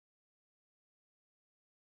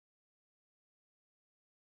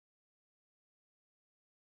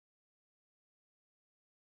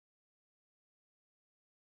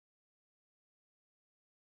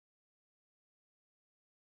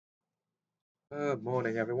Good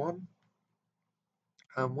morning, everyone,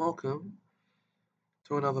 and welcome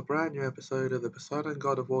to another brand new episode of the Poseidon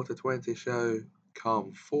God of Water 20 show,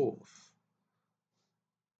 Come Forth.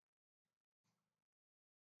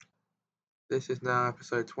 This is now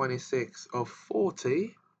episode 26 of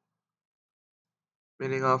 40,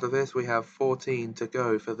 meaning after this we have 14 to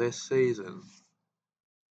go for this season.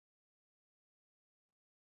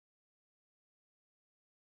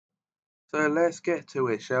 So let's get to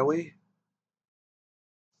it, shall we?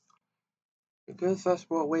 Because that's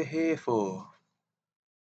what we're here for.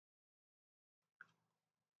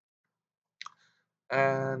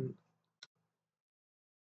 And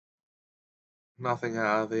nothing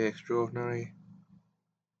out of the extraordinary.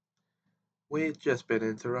 We've just been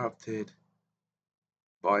interrupted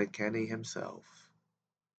by Kenny himself.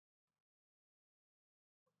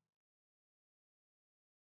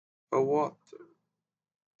 For what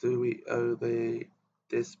do we owe the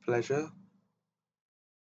displeasure?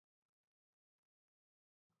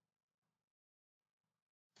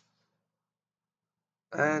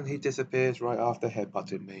 And he disappears right after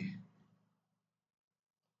headbutting me.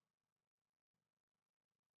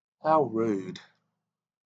 How rude.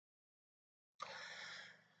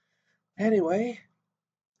 Anyway,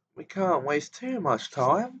 we can't waste too much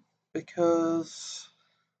time because,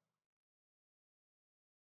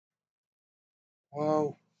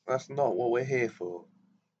 well, that's not what we're here for.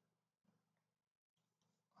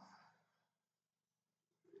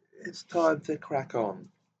 It's time to crack on.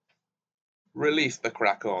 Release the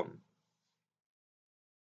crack on.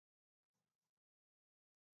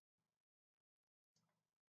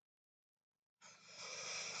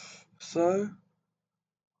 So,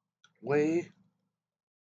 we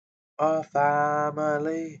are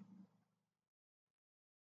family.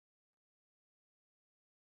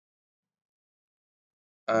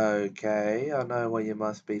 Okay, I know what you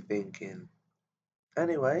must be thinking.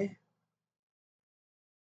 Anyway,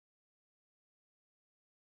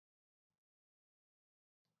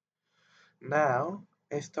 now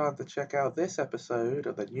it's time to check out this episode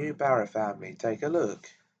of the new Barra family. Take a look.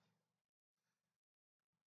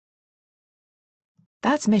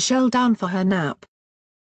 That's Michelle down for her nap.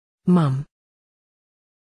 Mum,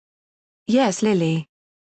 Yes, Lily.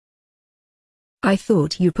 I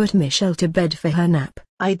thought you put Michelle to bed for her nap.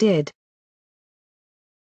 I did.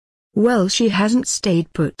 Well, she hasn't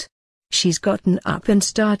stayed put. She's gotten up and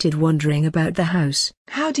started wandering about the house.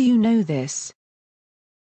 How do you know this?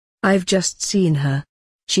 I've just seen her.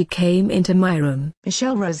 She came into my room.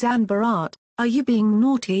 Michelle Roseanne Barat, are you being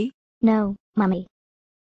naughty? No, Mummy.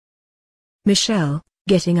 Michelle,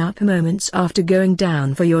 getting up moments after going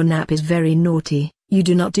down for your nap is very naughty. You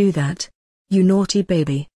do not do that. You naughty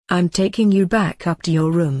baby. I'm taking you back up to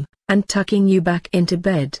your room, and tucking you back into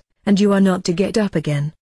bed, and you are not to get up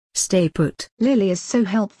again. Stay put. Lily is so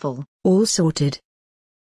helpful. All sorted.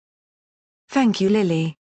 Thank you,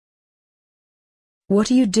 Lily. What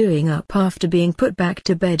are you doing up after being put back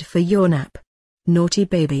to bed for your nap? Naughty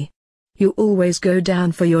baby. You always go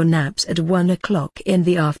down for your naps at 1 o'clock in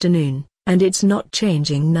the afternoon, and it's not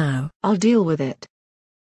changing now. I'll deal with it.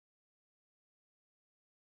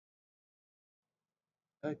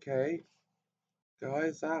 Okay,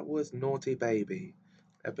 guys, that was Naughty Baby,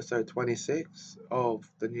 episode 26 of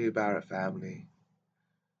the new Barrett family.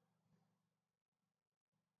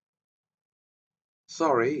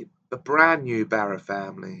 Sorry, the brand new Barrett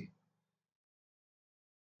family.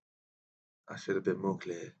 I should have been more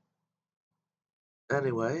clear.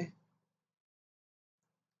 Anyway,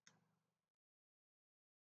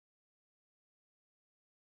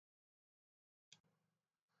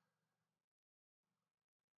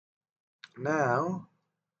 now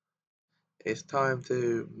it's time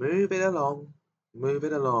to move it along,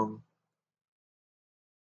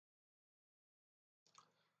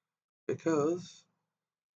 because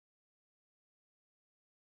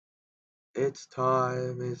it's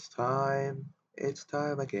time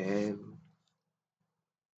again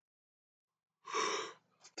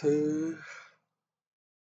to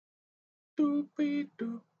doopy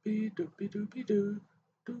doopy doopy doopy doo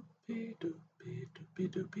doopy doopy doopy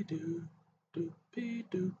doopy doo doopy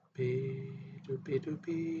doopy doopy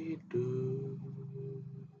doopy doo.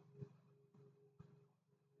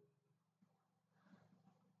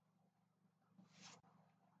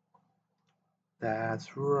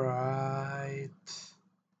 That's right.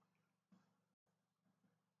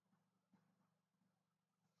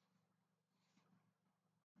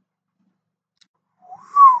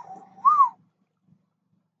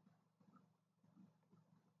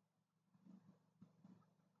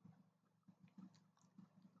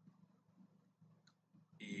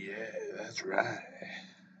 Yeah, that's right.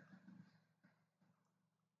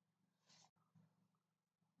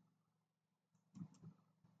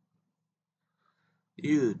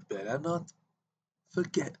 You'd better not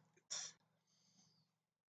forget it.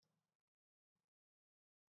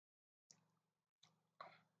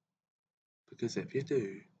 Because if you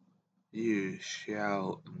do, you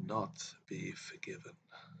shall not be forgiven.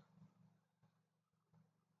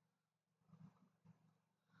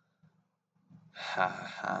 Ha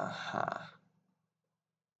ha ha.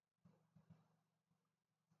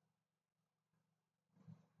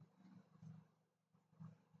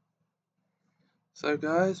 So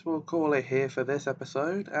guys, we'll call it here for this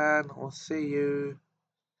episode, and we'll see you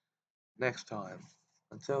next time.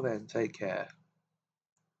 Until then, take care.